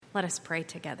Let us pray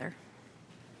together.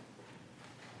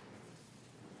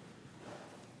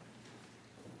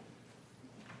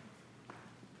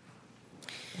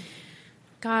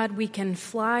 God, we can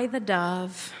fly the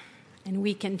dove, and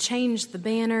we can change the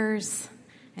banners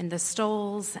and the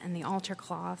stoles and the altar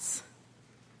cloths.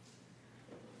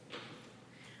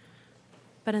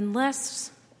 But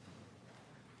unless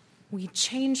we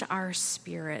change our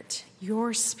spirit,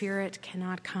 your spirit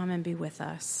cannot come and be with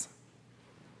us.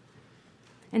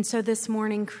 And so this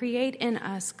morning, create in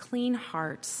us clean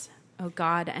hearts, O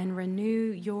God, and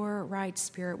renew your right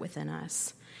spirit within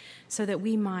us so that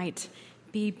we might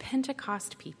be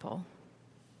Pentecost people,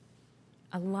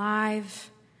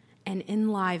 alive and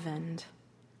enlivened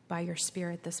by your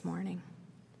Spirit this morning.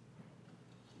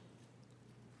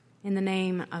 In the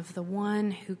name of the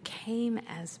one who came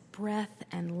as breath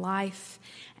and life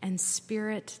and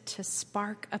spirit to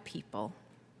spark a people,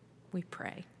 we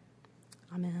pray.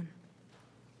 Amen.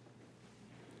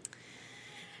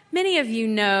 Many of you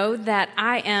know that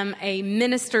I am a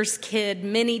minister's kid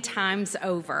many times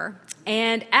over.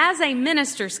 And as a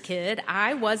minister's kid,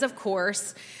 I was, of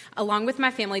course, along with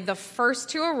my family, the first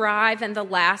to arrive and the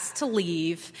last to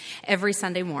leave every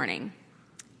Sunday morning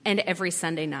and every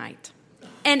Sunday night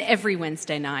and every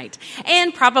Wednesday night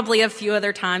and probably a few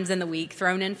other times in the week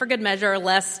thrown in for good measure,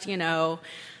 lest,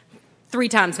 3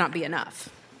 times not be enough.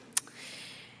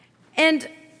 And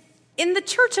in the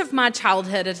church of my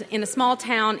childhood, in a small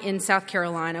town in South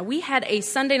Carolina, we had a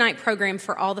Sunday night program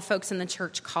for all the folks in the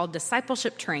church called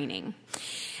discipleship training.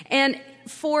 And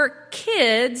for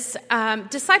kids,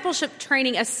 discipleship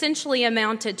training essentially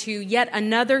amounted to yet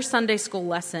another Sunday school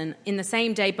lesson in the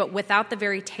same day, but without the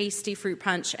very tasty fruit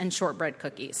punch and shortbread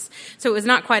cookies. So it was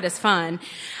not quite as fun.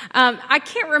 I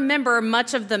can't remember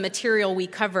much of the material we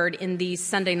covered in these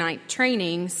Sunday night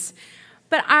trainings,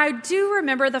 but I do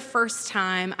remember the first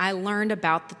time I learned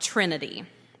about the Trinity.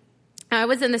 I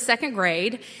was in the 2nd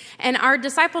grade, and our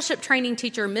discipleship training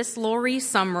teacher, Miss Lori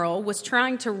Summerall, was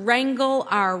trying to wrangle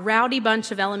our rowdy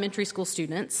bunch of elementary school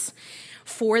students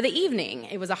for the evening.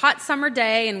 It was a hot summer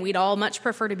day, and we'd all much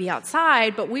prefer to be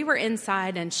outside, but we were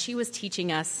inside, and she was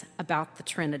teaching us about the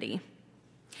Trinity.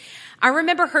 I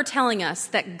remember her telling us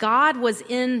that God was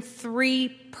in 3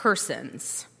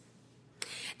 persons,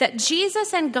 that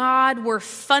Jesus and God were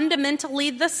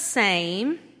fundamentally the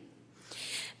same,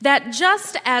 that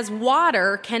just as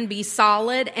water can be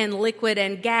solid and liquid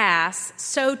and gas,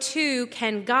 so too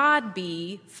can God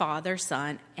be Father,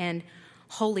 Son, and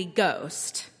Holy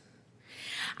Ghost.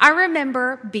 I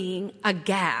remember being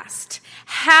aghast.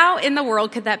 How in the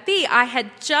world could that be? I had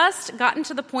just gotten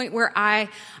to the point where I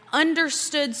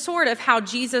understood sort of how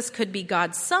Jesus could be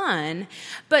God's Son,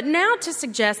 but now to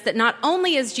suggest that not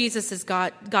only is Jesus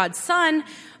God's Son,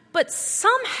 but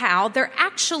somehow they're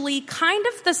actually kind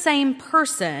of the same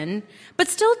person, but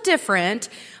still different.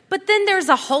 But then there's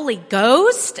a Holy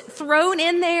Ghost thrown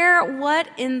in there. What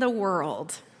in the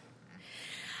world?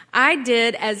 I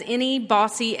did as any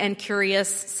bossy and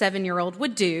curious 7-year-old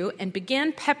would do and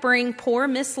began peppering poor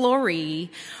Miss Laurie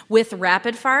with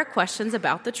rapid-fire questions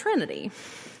about the Trinity.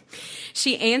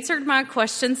 She answered my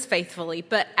questions faithfully,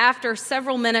 but after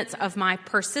several minutes of my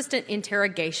persistent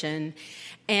interrogation,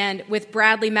 and with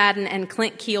Bradley Madden and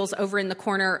Clint Keels over in the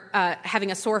corner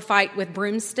having a sword fight with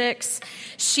broomsticks,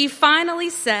 she finally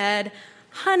said,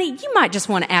 "Honey, you might just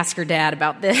want to ask your dad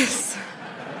about this."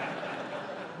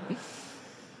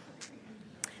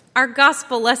 Our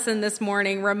gospel lesson this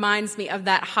morning reminds me of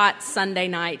that hot Sunday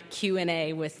night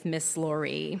Q&A with Miss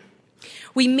Laurie.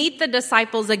 We meet the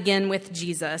disciples again with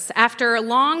Jesus after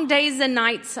long days and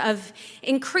nights of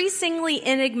increasingly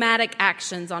enigmatic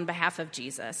actions on behalf of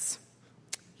Jesus.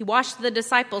 He washed the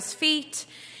disciples' feet.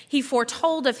 He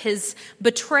foretold of his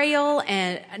betrayal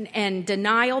and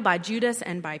denial by Judas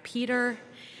and by Peter.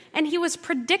 And he was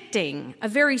predicting a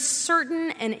very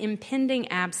certain and impending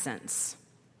absence.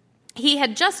 He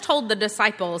had just told the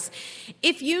disciples,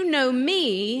 "If you know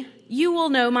me, you will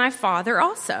know my Father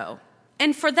also.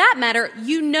 And for that matter,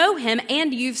 you know him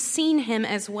and you've seen him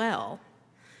as well."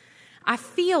 I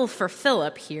feel for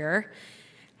Philip here.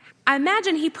 I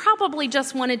imagine he probably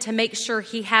just wanted to make sure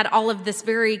he had all of this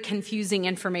very confusing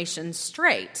information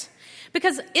straight.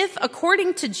 Because if,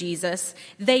 according to Jesus,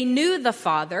 they knew the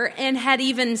Father and had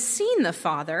even seen the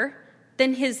Father,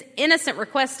 then his innocent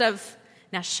request of,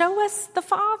 "Now show us the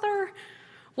Father,"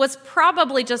 was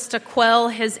probably just to quell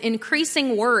his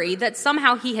increasing worry that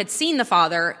somehow he had seen the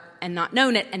Father and not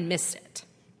known it and missed it.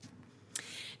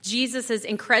 Jesus'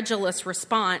 incredulous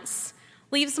response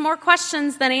leaves more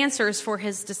questions than answers for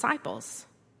his disciples.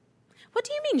 "What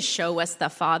do you mean, show us the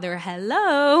Father?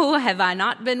 Hello, have I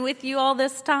not been with you all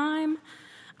this time?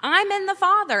 I'm in the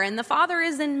Father, and the Father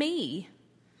is in me.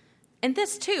 And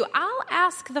this too, I'll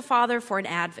ask the Father for an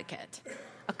advocate,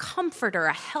 a comforter,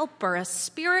 a helper, a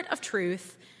spirit of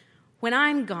truth when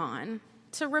I'm gone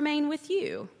to remain with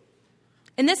you.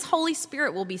 And this Holy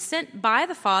Spirit will be sent by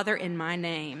the Father in my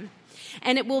name.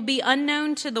 And it will be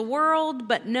unknown to the world,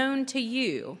 but known to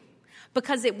you,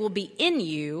 because it will be in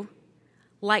you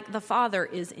like the Father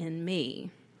is in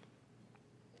me.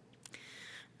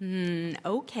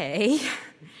 Okay.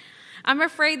 I'm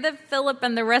afraid that Philip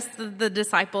and the rest of the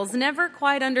disciples never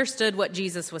quite understood what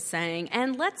Jesus was saying.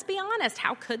 And let's be honest,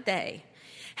 how could they?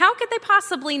 How could they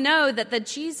possibly know that the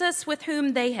Jesus with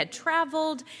whom they had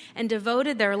traveled and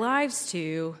devoted their lives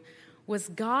to was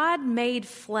God made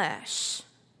flesh?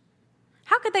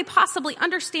 How could they possibly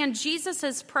understand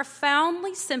Jesus'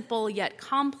 profoundly simple yet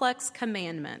complex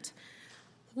commandment?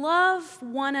 Love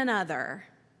one another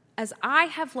as I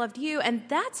have loved you, and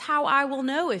that's how I will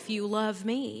know if you love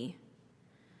me.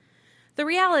 The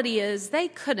reality is they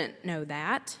couldn't know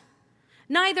that.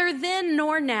 Neither then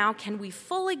nor now can we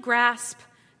fully grasp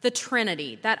the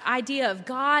Trinity, that idea of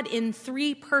God in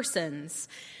three persons,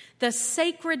 the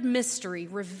sacred mystery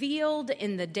revealed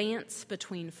in the dance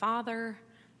between Father,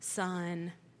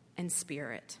 Son, and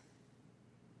Spirit.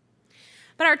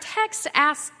 But our text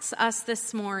asks us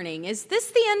this morning, is this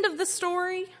the end of the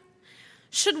story?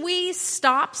 Should we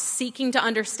stop seeking to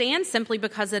understand simply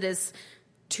because it is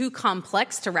too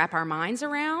complex to wrap our minds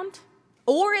around?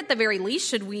 Or at the very least,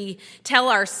 should we tell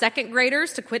our second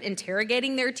graders to quit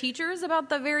interrogating their teachers about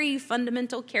the very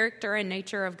fundamental character and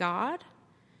nature of God?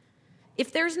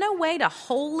 If there's no way to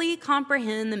wholly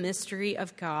comprehend the mystery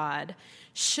of God,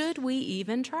 should we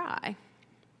even try?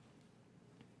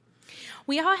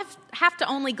 We all have to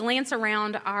only glance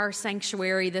around our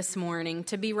sanctuary this morning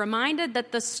to be reminded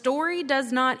that the story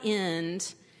does not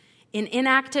end in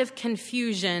inactive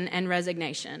confusion and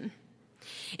resignation.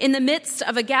 In the midst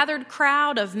of a gathered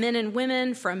crowd of men and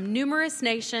women from numerous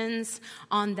nations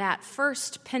on that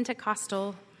first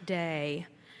Pentecostal day,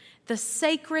 the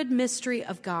sacred mystery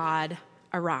of God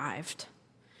arrived,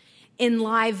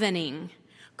 enlivening,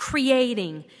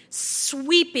 creating,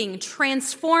 sweeping,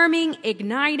 transforming,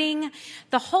 igniting.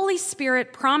 The Holy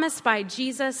Spirit promised by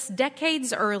Jesus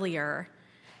decades earlier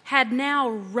had now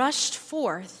rushed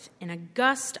forth in a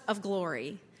gust of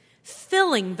glory,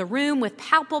 filling the room with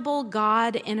palpable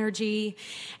God energy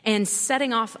and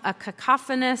setting off a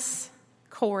cacophonous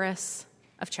chorus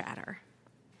of chatter.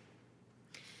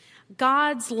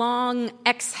 God's long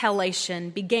exhalation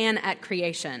began at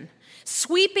creation,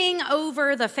 sweeping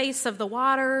over the face of the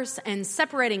waters and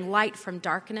separating light from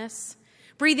darkness,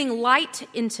 breathing light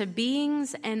into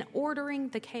beings and ordering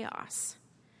the chaos.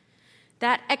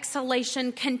 That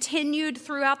exhalation continued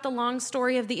throughout the long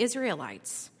story of the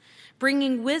Israelites,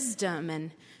 bringing wisdom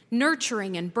and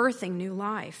nurturing and birthing new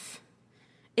life.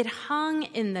 It hung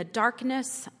in the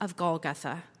darkness of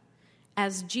Golgotha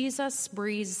as Jesus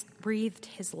breathed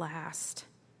his last.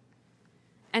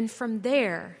 And from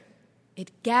there,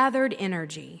 it gathered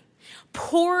energy,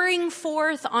 pouring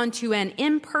forth onto an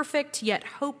imperfect yet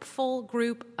hopeful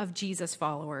group of Jesus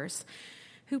followers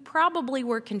who probably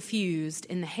were confused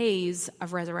in the haze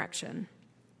of resurrection.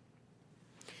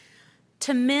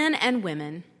 To men and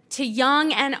women, to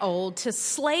young and old, to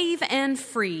slave and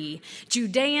free,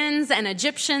 Judeans and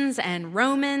Egyptians and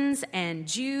Romans and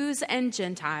Jews and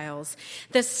Gentiles,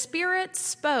 the Spirit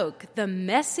spoke the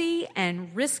messy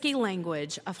and risky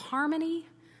language of harmony,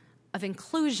 of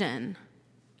inclusion,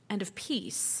 and of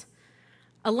peace,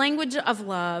 a language of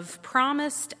love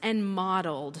promised and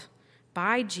modeled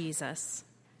by Jesus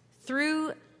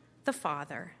through the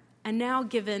Father, and now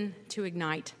given to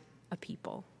ignite a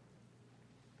people.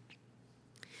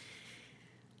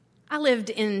 I lived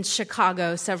in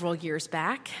Chicago several years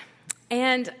back,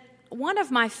 and one of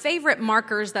my favorite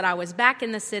markers that I was back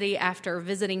in the city after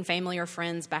visiting family or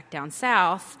friends back down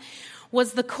south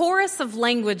was the chorus of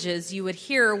languages you would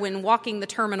hear when walking the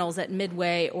terminals at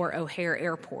Midway or O'Hare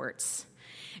airports.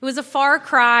 It was a far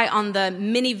cry on the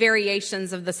many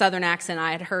variations of the Southern accent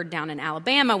I had heard down in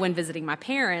Alabama when visiting my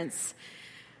parents,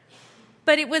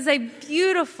 but it was a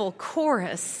beautiful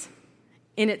chorus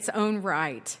in its own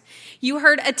right. You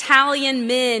heard Italian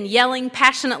men yelling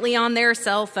passionately on their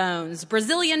cell phones,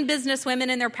 Brazilian businesswomen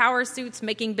in their power suits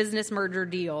making business merger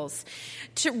deals,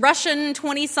 to Russian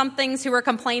 20-somethings who were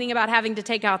complaining about having to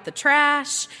take out the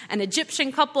trash, an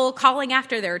Egyptian couple calling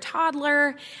after their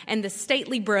toddler, and the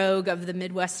stately brogue of the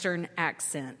Midwestern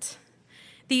accent.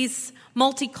 These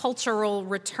multicultural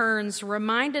returns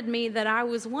reminded me that I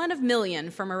was one of a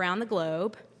million from around the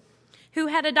globe who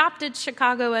had adopted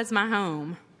Chicago as my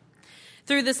home.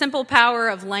 Through the simple power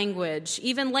of language,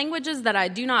 even languages that I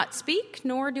do not speak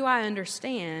nor do I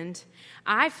understand,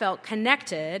 I felt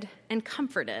connected and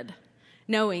comforted,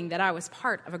 knowing that I was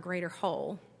part of a greater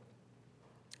whole.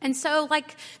 And so,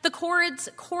 like the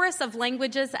chorus of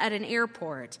languages at an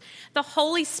airport, the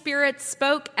Holy Spirit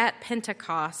spoke at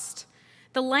Pentecost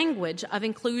the language of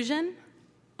inclusion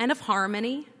and of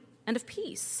harmony and of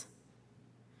peace.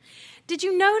 Did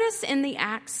you notice in the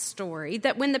Acts story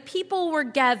that when the people were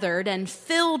gathered and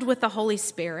filled with the Holy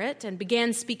Spirit and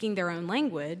began speaking their own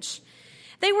language,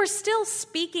 they were still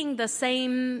speaking the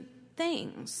same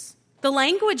things? The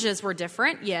languages were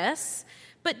different, yes,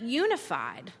 but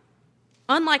unified.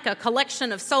 Unlike a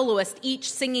collection of soloists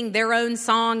each singing their own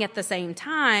song at the same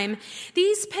time,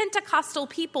 these Pentecostal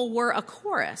people were a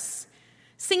chorus,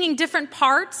 singing different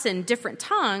parts in different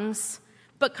tongues,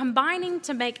 but combining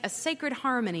to make a sacred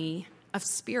harmony of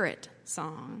spirit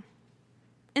song.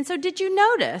 And so did you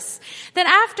notice that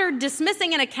after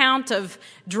dismissing an account of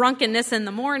drunkenness in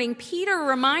the morning, Peter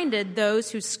reminded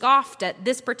those who scoffed at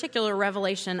this particular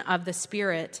revelation of the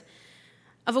Spirit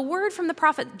of a word from the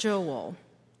prophet Joel,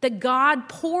 that God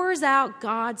pours out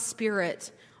God's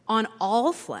Spirit on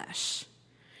all flesh,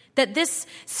 that this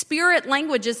Spirit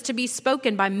language is to be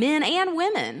spoken by men and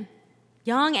women,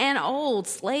 young and old,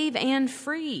 slave and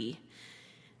free.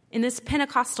 In this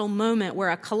Pentecostal moment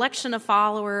where a collection of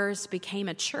followers became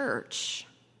a church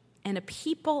and a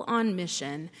people on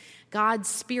mission, God's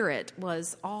Spirit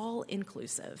was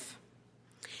all-inclusive.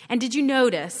 And did you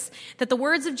notice that the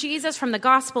words of Jesus from the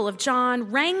Gospel of John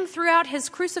rang throughout his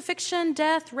crucifixion,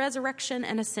 death, resurrection,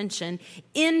 and ascension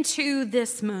into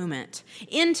this moment,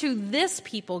 into this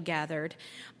people gathered,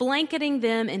 blanketing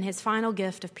them in his final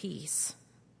gift of peace?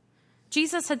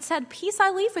 Jesus had said, "Peace I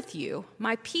leave with you,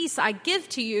 my peace I give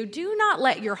to you. Do not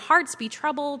let your hearts be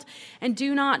troubled, and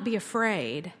do not be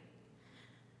afraid."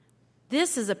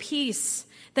 This is a peace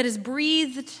that is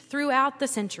breathed throughout the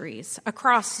centuries,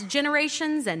 across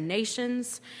generations and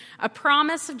nations, a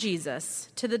promise of Jesus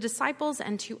to the disciples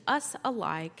and to us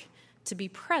alike to be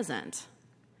present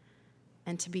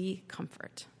and to be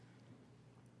comfort.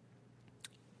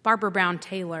 Barbara Brown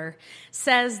Taylor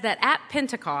says that at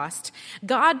Pentecost,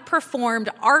 God performed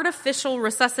artificial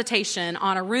resuscitation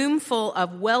on a room full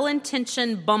of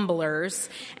well-intentioned bumblers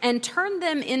and turned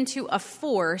them into a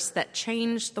force that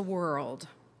changed the world.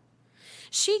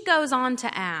 She goes on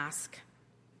to ask,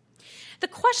 the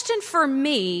question for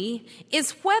me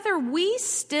is whether we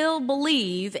still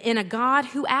believe in a God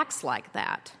who acts like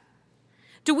that.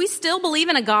 Do we still believe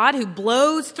in a God who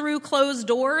blows through closed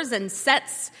doors and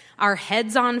sets our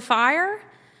heads on fire?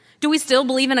 Do we still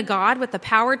believe in a God with the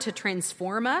power to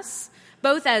transform us,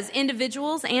 both as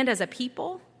individuals and as a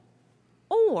people?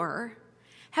 Or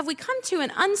have we come to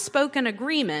an unspoken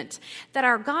agreement that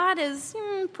our God is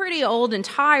pretty old and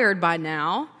tired by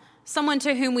now, someone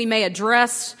to whom we may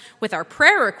address with our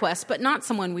prayer requests, but not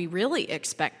someone we really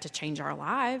expect to change our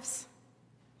lives?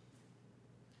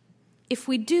 If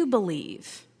we do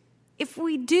believe, if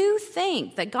we do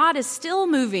think that God is still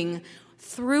moving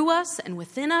through us and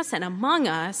within us and among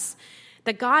us,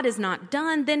 that God is not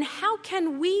done, then how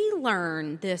can we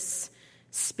learn this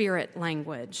Spirit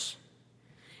language?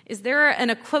 Is there an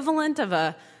equivalent of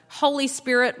a Holy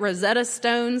Spirit Rosetta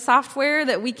Stone software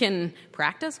that we can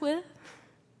practice with?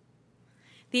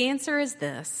 The answer is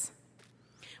this.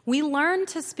 We learn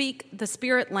to speak the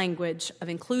Spirit language of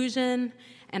inclusion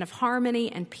and of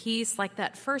harmony and peace like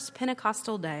that first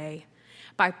Pentecostal day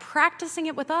by practicing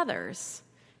it with others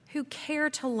who care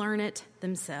to learn it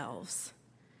themselves.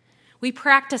 We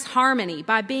practice harmony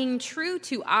by being true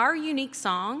to our unique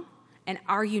song and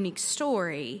our unique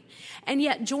story, and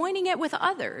yet joining it with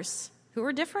others who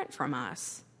are different from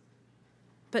us,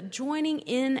 but joining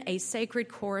in a sacred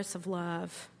chorus of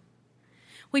love.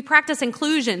 We practice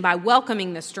inclusion by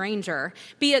welcoming the stranger,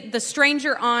 be it the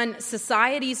stranger on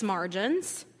society's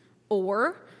margins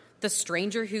or the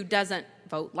stranger who doesn't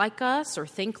vote like us or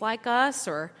think like us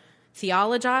or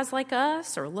theologize like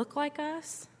us or look like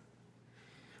us.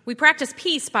 We practice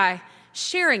peace by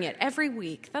sharing it every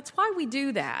week. That's why we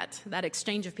do that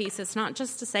exchange of peace. It's not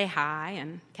just to say hi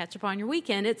and catch up on your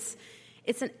weekend. It's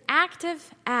an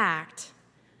active act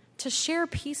to share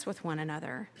peace with one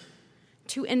another,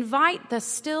 to invite the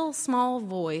still small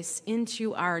voice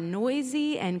into our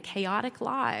noisy and chaotic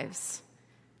lives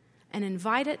and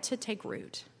invite it to take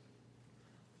root.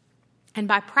 And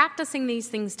by practicing these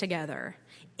things together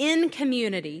in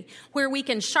community, where we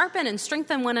can sharpen and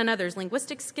strengthen one another's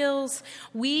linguistic skills,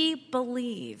 we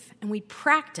believe and we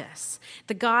practice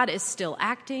that God is still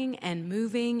acting and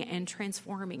moving and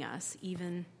transforming us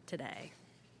even today.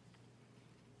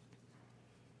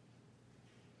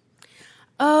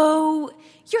 Oh,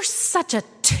 you're such a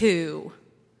 2.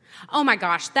 Oh my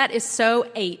gosh, that is so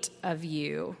 8 of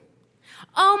you.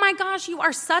 Oh my gosh, you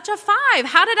are such a 5.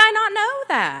 How did I not know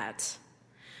that?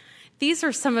 These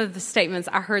are some of the statements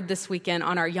I heard this weekend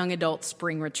on our young adult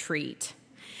spring retreat.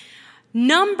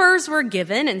 Numbers were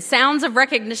given and sounds of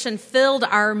recognition filled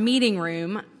our meeting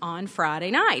room on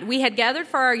Friday night. We had gathered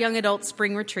for our young adult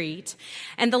spring retreat,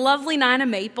 and the lovely Nina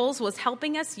Maples was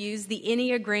helping us use the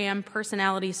Enneagram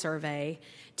personality survey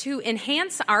to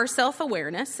enhance our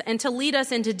self-awareness and to lead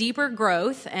us into deeper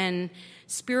growth and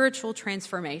spiritual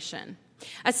transformation.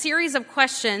 A series of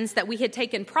questions that we had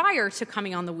taken prior to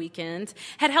coming on the weekend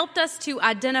had helped us to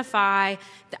identify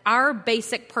our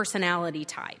basic personality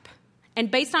type. And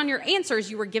based on your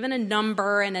answers, you were given a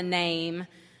number and a name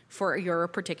for your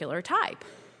particular type.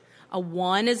 A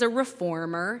 1 is a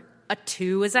reformer, a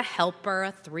 2 is a helper,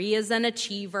 a 3 is an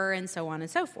achiever, and so on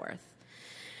and so forth.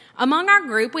 Among our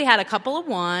group, we had a couple of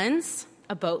 1s,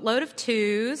 a boatload of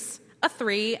 2s, a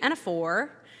 3, and a 4,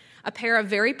 a pair of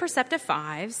very perceptive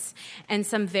 5s, and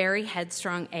some very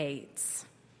headstrong 8s.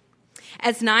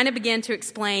 As Nina began to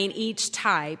explain each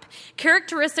type,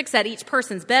 characteristics at each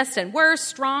person's best and worst,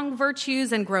 strong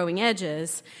virtues and growing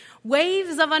edges,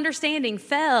 waves of understanding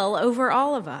fell over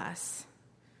all of us.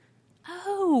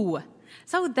 Oh,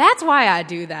 so that's why I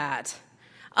do that.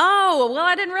 Oh, well,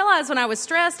 I didn't realize when I was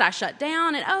stressed, I shut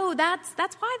down, and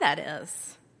that's why that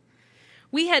is.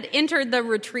 We had entered the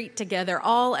retreat together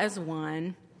all as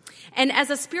one, and as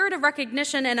a spirit of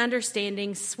recognition and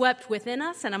understanding swept within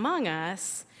us and among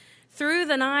us, through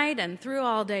the night and through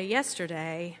all day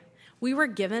yesterday, we were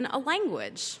given a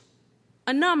language,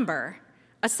 a number,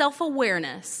 a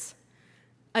self-awareness,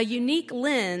 a unique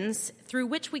lens through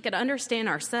which we could understand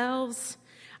ourselves,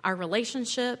 our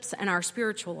relationships, and our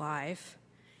spiritual life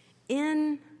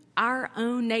in our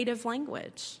own native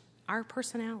language, our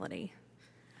personality.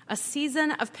 A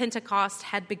season of Pentecost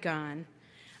had begun,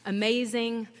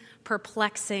 amazing,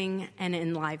 perplexing, and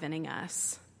enlivening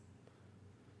us.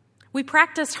 We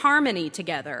practiced harmony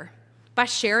together by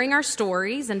sharing our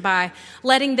stories and by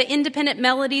letting the independent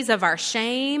melodies of our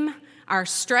shame, our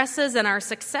stresses, and our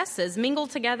successes mingle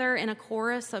together in a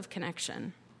chorus of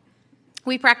connection.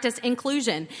 We practiced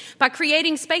inclusion by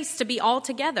creating space to be all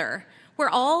together, where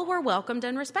all were welcomed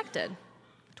and respected.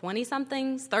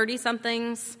 20-somethings,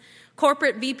 30-somethings,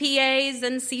 corporate VPAs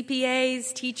and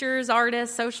CPAs, teachers,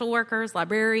 artists, social workers,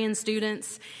 librarians,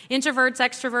 students, introverts,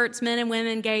 extroverts, men and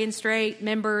women, gay and straight,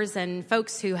 members, and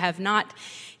folks who have not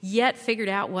yet figured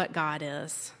out what God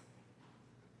is.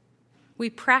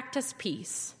 We practice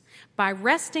peace by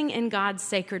resting in God's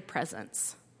sacred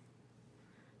presence,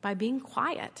 by being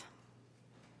quiet,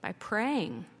 by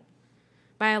praying,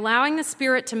 by allowing the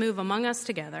Spirit to move among us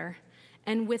together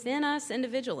and within us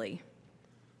individually,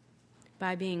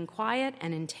 by being quiet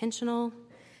and intentional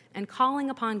and calling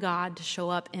upon God to show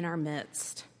up in our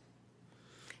midst.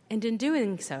 And in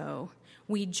doing so,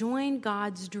 we join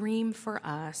God's dream for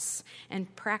us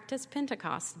and practice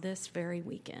Pentecost this very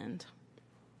weekend.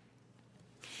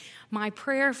 My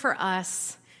prayer for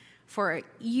us, for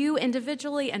you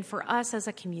individually and for us as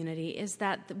a community, is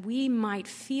that we might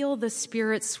feel the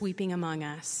Spirit sweeping among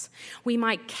us. We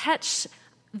might catch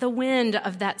the wind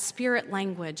of that Spirit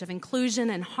language of inclusion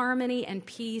and harmony and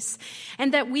peace,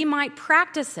 and that we might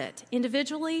practice it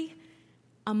individually,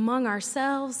 among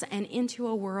ourselves, and into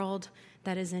a world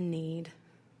that is in need.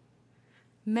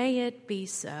 May it be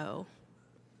so.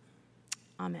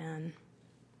 Amen.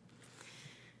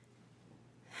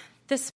 This